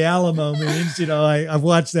remember the Alamo means. You know, I've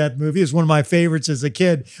watched that movie. It's one of my favorites as a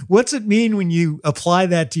kid. What's it mean when you apply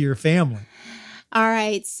that to your family? All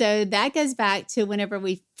right. So that goes back to whenever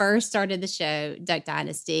we first started the show, Duck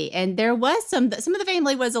Dynasty. And there was some of the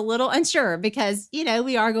family was a little unsure because, you know,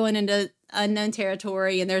 we are going into unknown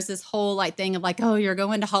territory. And there's this whole like thing of like, oh, you're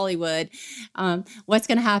going to Hollywood. What's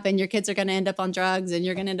going to happen? Your kids are going to end up on drugs and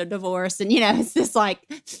you're going to end up divorced. And, it's this like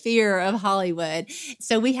fear of Hollywood.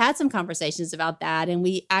 So we had some conversations about that. And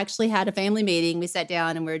we actually had a family meeting. We sat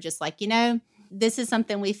down and we were just like, this is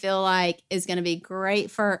something we feel like is going to be great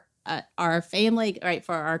for our family, right,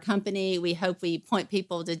 for our company. We hope we point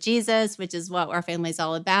people to Jesus, which is what our family is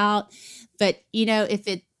all about. But, if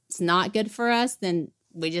it's not good for us, then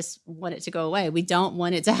we just want it to go away. We don't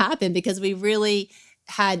want it to happen because we really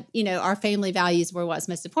had, our family values were what's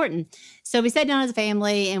most important. So we sat down as a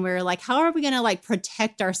family and we were like, how are we going to like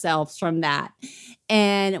protect ourselves from that?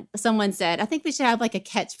 And someone said, I think we should have like a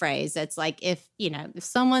catchphrase that's like, if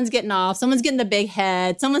someone's getting off, someone's getting the big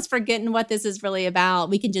head, someone's forgetting what this is really about,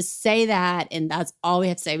 we can just say that. And that's all we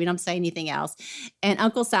have to say. We don't say anything else. And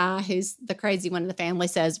Uncle Si, who's the crazy one of the family,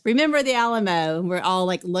 says, remember the Alamo. And we're all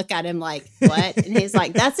like, look at him like, what? And he's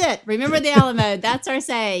like, that's it. Remember the Alamo. That's our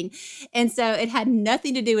saying. And so it had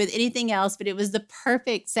nothing to do with anything else, but it was the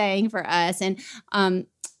perfect saying for us. And,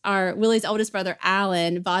 Willie's oldest brother,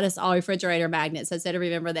 Alan, bought us all refrigerator magnets that said to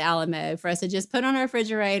remember the Alamo for us to just put on our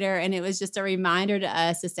refrigerator. And it was just a reminder to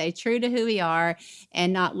us to stay true to who we are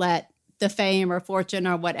and not let the fame or fortune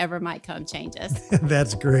or whatever might come change us.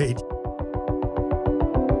 That's great.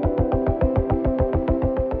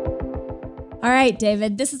 All right,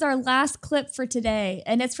 David, this is our last clip for today,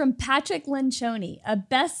 and it's from Patrick Lencioni, a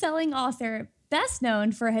best-selling author best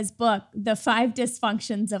known for his book, The 5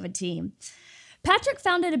 Dysfunctions of a Team. Patrick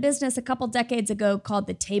founded a business a couple decades ago called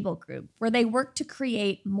The Table Group, where they work to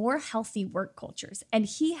create more healthy work cultures. And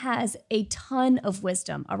he has a ton of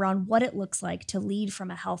wisdom around what it looks like to lead from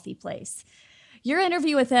a healthy place. Your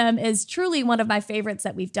interview with him is truly one of my favorites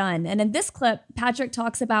that we've done. And in this clip, Patrick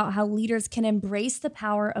talks about how leaders can embrace the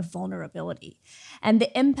power of vulnerability and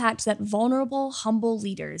the impact that vulnerable, humble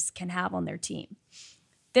leaders can have on their team.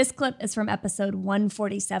 This clip is from episode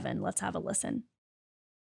 147. Let's have a listen.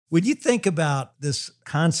 When you think about this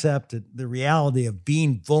concept, the reality of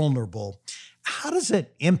being vulnerable, how does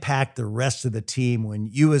it impact the rest of the team when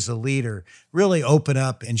you as a leader really open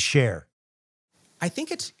up and share? I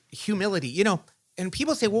think it's humility, and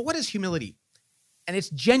people say, well, what is humility? And it's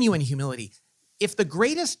genuine humility. If the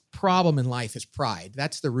greatest problem in life is pride,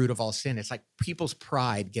 that's the root of all sin. It's like people's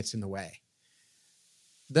pride gets in the way.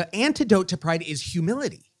 The antidote to pride is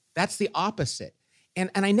humility. That's the opposite. And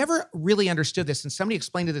I never really understood this. And somebody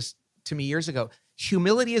explained this to me years ago.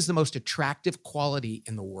 Humility is the most attractive quality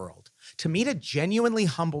in the world. To meet a genuinely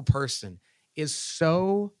humble person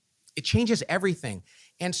it changes everything.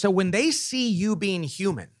 And so when they see you being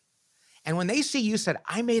human, and when they see you said,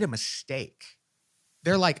 I made a mistake,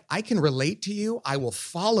 they're like, I can relate to you. I will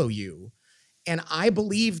follow you. And I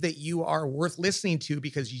believe that you are worth listening to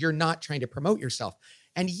because you're not trying to promote yourself.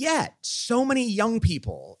 And yet, so many young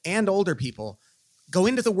people and older people go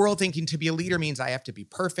into the world thinking to be a leader means I have to be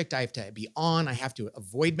perfect, I have to be on, I have to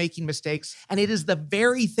avoid making mistakes. And it is the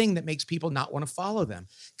very thing that makes people not want to follow them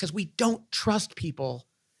because we don't trust people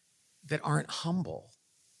that aren't humble.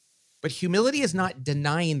 But humility is not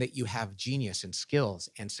denying that you have genius and skills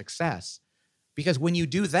and success, because when you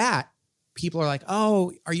do that, people are like,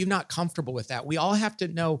 oh, are you not comfortable with that? We all have to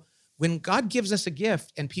know when God gives us a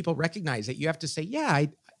gift and people recognize it, you have to say, yeah,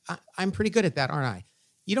 I'm pretty good at that, aren't I?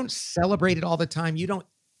 You don't celebrate it all the time. You don't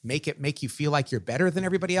make it make you feel like you're better than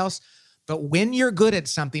everybody else. But when you're good at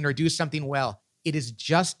something or do something well, it is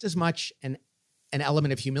just as much an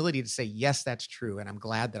element of humility to say, yes, that's true. And I'm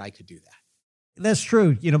glad that I could do that. That's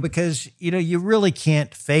true, because, you really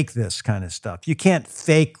can't fake this kind of stuff. You can't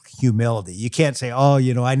fake humility. You can't say, oh,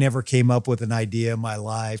 I never came up with an idea in my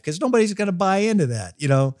life, because nobody's going to buy into that,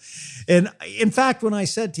 And in fact, when I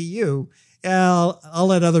said to you, I'll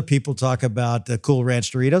let other people talk about Cool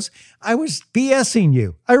Ranch Doritos, I was BSing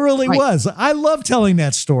you. I really was. I love telling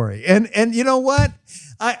that story. And you know what?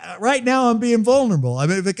 Right now I'm being vulnerable. I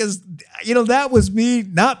mean, because, that was me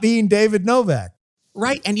not being David Novak.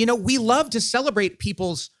 Right. And, we love to celebrate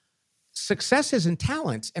people's successes and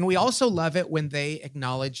talents. And we also love it when they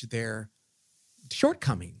acknowledge their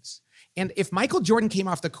shortcomings. And if Michael Jordan came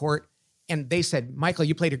off the court and they said, Michael,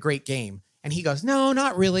 you played a great game. And he goes, no,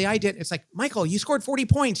 not really. I didn't. It's like, Michael, you scored 40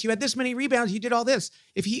 points. You had this many rebounds. You did all this.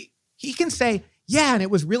 If he can say, yeah, and it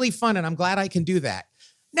was really fun. And I'm glad I can do that.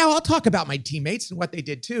 Now I'll talk about my teammates and what they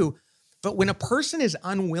did too. But when a person is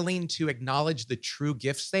unwilling to acknowledge the true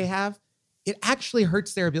gifts they have, it actually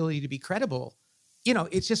hurts their ability to be credible.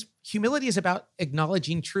 It's just humility is about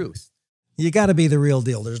acknowledging truth. You got to be the real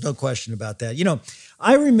deal. There's no question about that.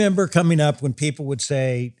 I remember coming up when people would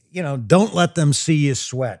say, don't let them see you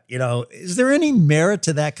sweat. Is there any merit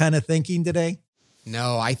to that kind of thinking today?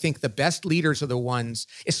 No, I think the best leaders are the ones,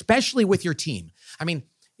 especially with your team. I mean,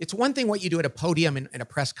 it's one thing what you do at a podium in a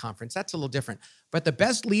press conference. That's a little different. But the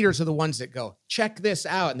best leaders are the ones that go, check this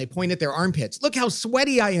out. And they point at their armpits. Look how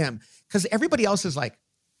sweaty I am. Because everybody else is like,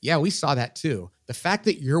 yeah, we saw that too. The fact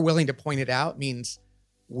that you're willing to point it out means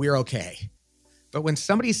we're okay. But when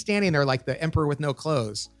somebody's standing there like the emperor with no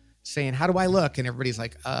clothes saying, how do I look? And everybody's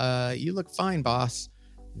like, you look fine, boss.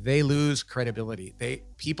 They lose credibility.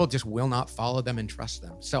 People just will not follow them and trust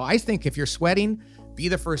them. So I think if you're sweating, be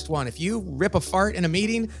the first one. If you rip a fart in a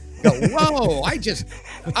meeting, go, whoa, I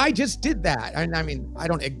just did that. I mean, I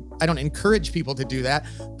don't encourage people to do that,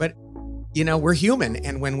 but we're human.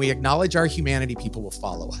 And when we acknowledge our humanity, people will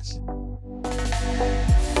follow us.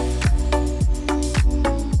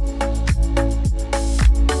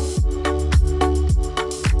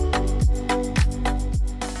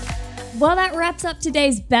 Well, that wraps up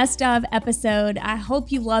today's Best Of episode. I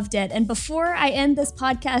hope you loved it. And before I end this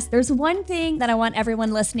podcast, there's one thing that I want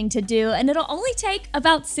everyone listening to do, and it'll only take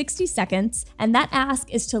about 60 seconds. And that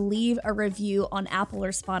ask is to leave a review on Apple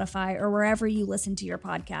or Spotify or wherever you listen to your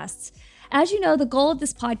podcasts. As you know, the goal of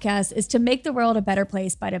this podcast is to make the world a better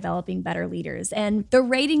place by developing better leaders. And the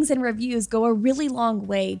ratings and reviews go a really long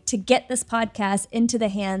way to get this podcast into the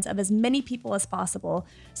hands of as many people as possible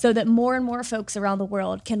so that more and more folks around the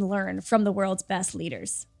world can learn from the world's best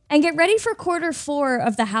leaders. And get ready for quarter 4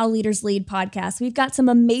 of the How Leaders Lead podcast. We've got some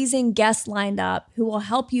amazing guests lined up who will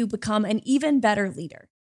help you become an even better leader.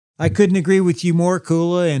 I couldn't agree with you more,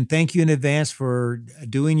 Kula, and thank you in advance for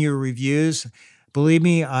doing your reviews. Believe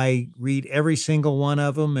me, I read every single one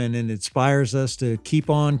of them, and it inspires us to keep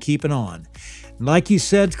on keeping on. And like you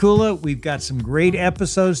said, Kula, we've got some great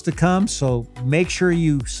episodes to come, so make sure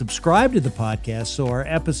you subscribe to the podcast so our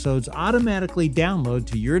episodes automatically download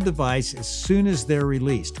to your device as soon as they're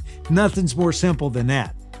released. Nothing's more simple than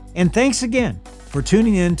that. And thanks again for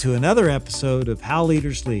tuning in to another episode of How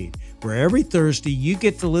Leaders Lead, where every Thursday you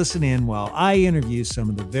get to listen in while I interview some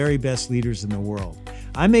of the very best leaders in the world.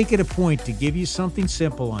 I make it a point to give you something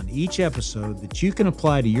simple on each episode that you can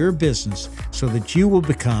apply to your business so that you will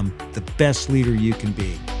become the best leader you can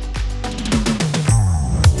be.